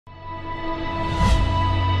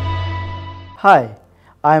Hi,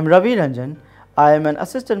 I am Ravi Ranjan. I am an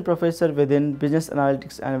assistant professor within Business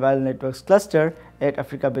Analytics and Value Networks cluster at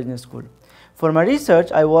Africa Business School. For my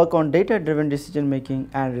research, I work on data-driven decision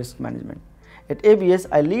making and risk management. At ABS,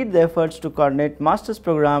 I lead the efforts to coordinate master's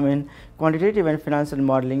program in quantitative and financial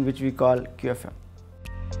modeling, which we call QFM.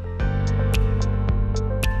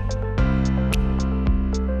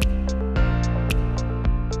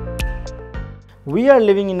 We are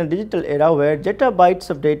living in a digital era where zettabytes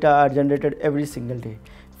of data are generated every single day.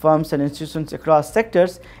 Firms and institutions across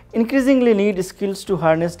sectors increasingly need skills to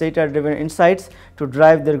harness data-driven insights to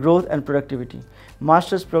drive their growth and productivity.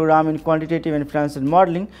 Master's program in quantitative and financial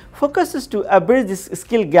modeling focuses to bridge this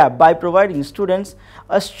skill gap by providing students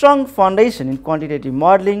a strong foundation in quantitative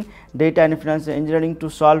modeling, data and financial engineering to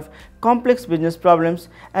solve complex business problems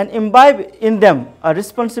and imbibe in them a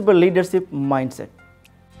responsible leadership mindset.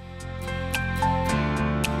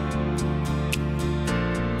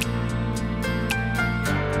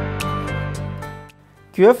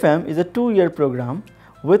 QFM is a 2-year program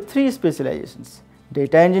with 3 specializations: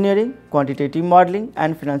 data engineering, quantitative modeling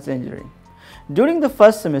and financial engineering. During the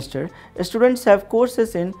first semester, students have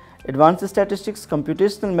courses in advanced statistics,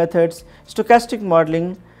 computational methods, stochastic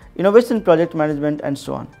modeling, innovation project management and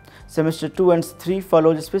so on. Semester 2 and 3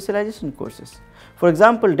 follow the specialization courses. For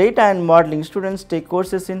example, data and modeling students take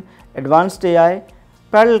courses in advanced AI,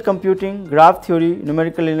 parallel computing, graph theory,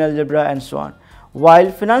 numerical linear algebra and so on,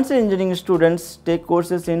 while financial engineering students take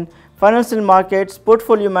courses in financial markets,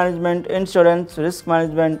 portfolio management, insurance, risk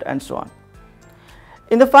management and so on.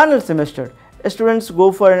 In the final semester, students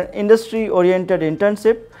go for an industry-oriented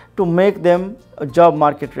internship to make them job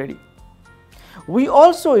market ready. We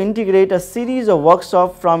also integrate a series of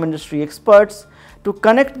workshops from industry experts to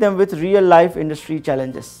connect them with real-life industry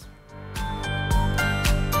challenges.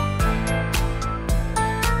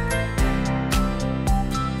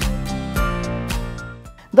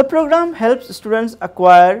 The program helps students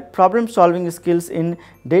acquire problem-solving skills in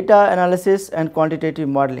data analysis and quantitative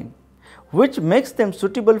modeling, which makes them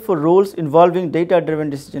suitable for roles involving data-driven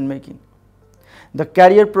decision-making. The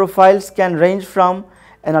career profiles can range from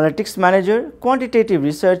analytics manager, quantitative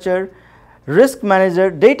researcher, risk manager,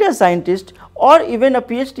 data scientist, or even a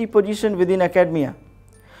PhD position within academia.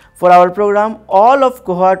 For our program, all of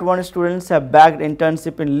Cohort 1 students have bagged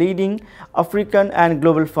internship in leading African and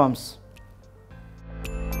global firms.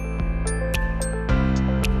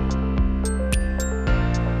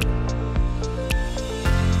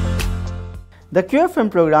 The QFM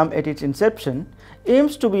program at its inception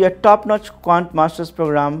aims to be a top-notch quant master's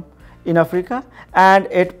program in Africa and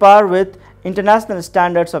at par with international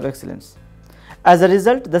standards of excellence. As a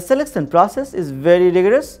result, the selection process is very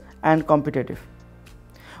rigorous and competitive.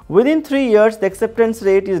 Within 3 years, the acceptance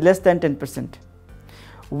rate is less than 10%.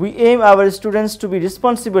 We aim our students to be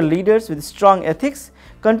responsible leaders with strong ethics,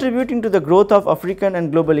 contributing to the growth of African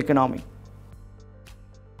and global economy.